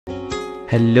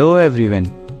Hello everyone,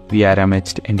 we are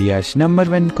amidst India's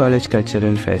 #1 college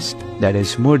cultural fest, that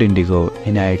is Mood Indigo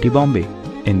in IIT Bombay.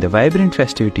 In the vibrant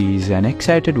festivities and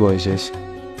excited voices,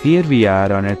 here we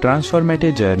are on a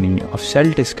transformative journey of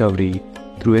self-discovery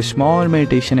through a small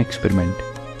meditation experiment.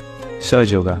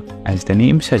 Surge Yoga, as the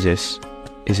name suggests,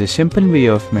 is a simple way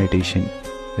of meditation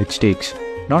which takes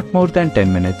not more than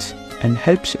 10 minutes and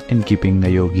helps in keeping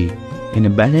the yogi in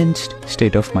a balanced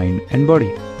state of mind and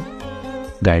body.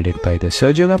 Guided by the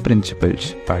Surge Yoga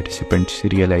principles, participants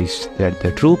realize that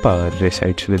the true power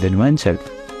resides within oneself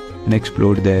and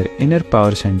explored their inner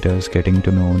power centers, getting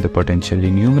to know the potential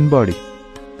in human body.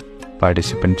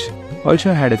 Participants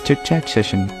also had a chit-chat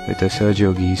session with the Surge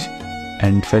Yogis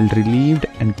and felt relieved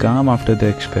and calm after the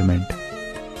experiment.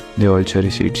 They also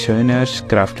received souvenirs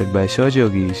crafted by Surge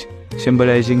Yogis,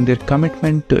 symbolizing their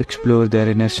commitment to explore their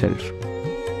inner self.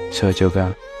 Surge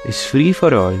Yoga is free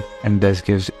for all and thus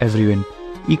gives everyone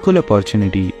equal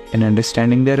opportunity in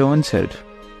understanding their own self.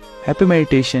 Happy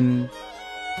meditation!